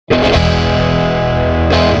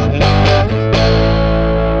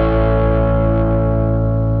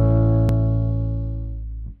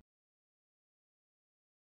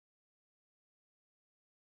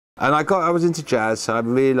And I was into jazz, so I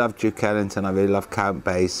really loved Duke Ellington, I really loved Count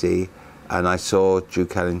Basie, and I saw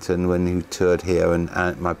Duke Ellington when he toured here, and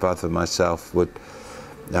my brother and myself would,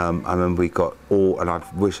 I remember we got all, and I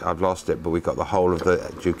wish I'd lost it, but we got the whole of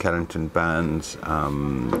the Duke Ellington band's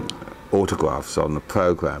autographs on the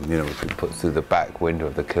programme, you know, which we put through the back window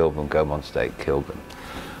of the Kilburn, Gaumont State Kilburn,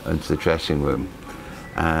 into the dressing room.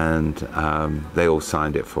 And they all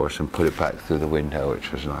signed it for us and put it back through the window,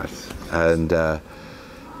 which was nice. And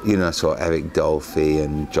you know, I saw Eric Dolphy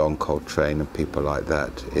and John Coltrane and people like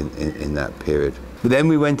that in that period. But then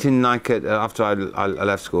we went in, like, after I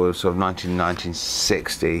left school, sort of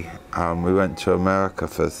 1960, we went to America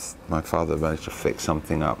for, my father managed to fix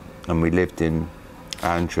something up, and we lived in,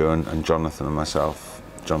 Andrew and Jonathan and myself,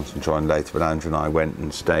 Jonathan joined later, but Andrew and I went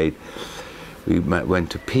and stayed. We went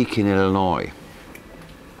to Pekin, Illinois.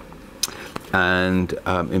 And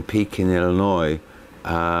in Pekin, Illinois,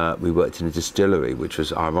 we worked in a distillery, which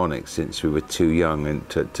was ironic since we were too young and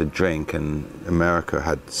to drink, and America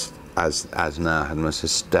had, as now, had most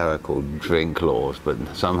hysterical drink laws, but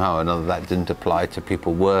somehow or another that didn't apply to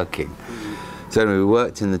people working. So anyway, we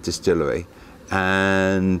worked in the distillery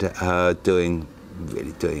and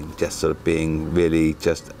just sort of being really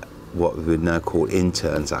just what we would now call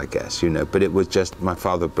interns, I guess, you know. But it was just, my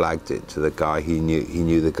father blagged it to the guy he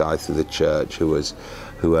knew the guy through the church who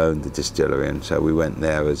owned the distillery, and so we went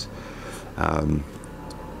there as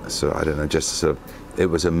so I don't know, just sort of, it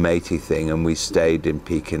was a matey thing, and we stayed in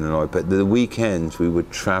Pekin, Illinois. But the weekends we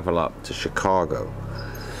would travel up to Chicago,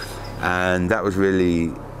 and that was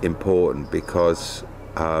really important because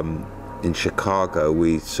in Chicago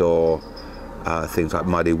we saw things like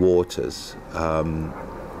Muddy Waters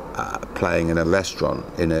playing in a restaurant,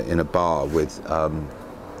 in a bar with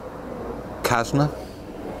Kasner.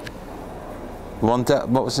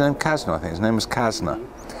 What was his name? Kasner, I think. His name was Kasner.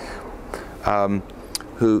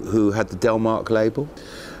 Who had the Delmark label,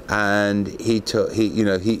 and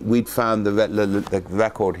we'd found the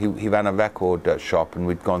record. He ran a record shop, and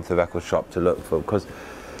we'd gone to the record shop to look for, because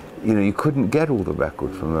you know, you couldn't get all the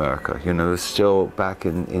records from America. You know, it was still back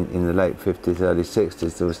in the late 50s, early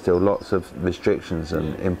 60s, there was still lots of restrictions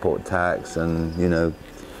and import tax and, you know,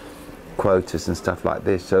 quotas and stuff like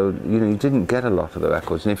this. So, you know, you didn't get a lot of the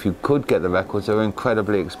records. And if you could get the records, they were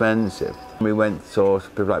incredibly expensive. We went, saw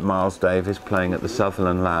people like Miles Davis playing at the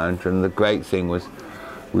Sutherland Lounge, and the great thing was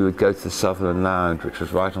we would go to the Sutherland Lounge, which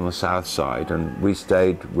was right on the south side, and we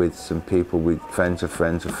stayed with some people, with friends of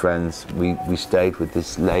friends of friends. We stayed with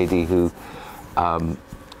this lady who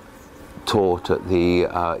taught at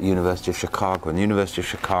the University of Chicago. And the University of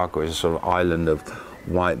Chicago is a sort of island of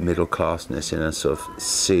white middle classness in a sort of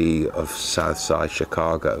sea of south side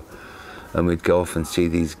Chicago. And we'd go off and see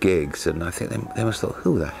these gigs, and I think they must have thought,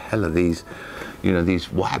 who the hell are these, you know, these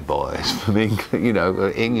white boys from England, you know,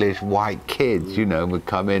 English white kids, you know, would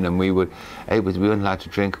come in, and we weren't allowed to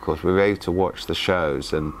drink, of course. We were able to watch the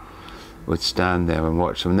shows, and would stand there and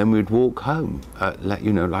watch them, and then we'd walk home at,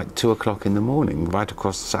 you know, like 2 o'clock in the morning, right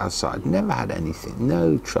across the south side. Never had anything,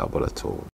 no trouble at all.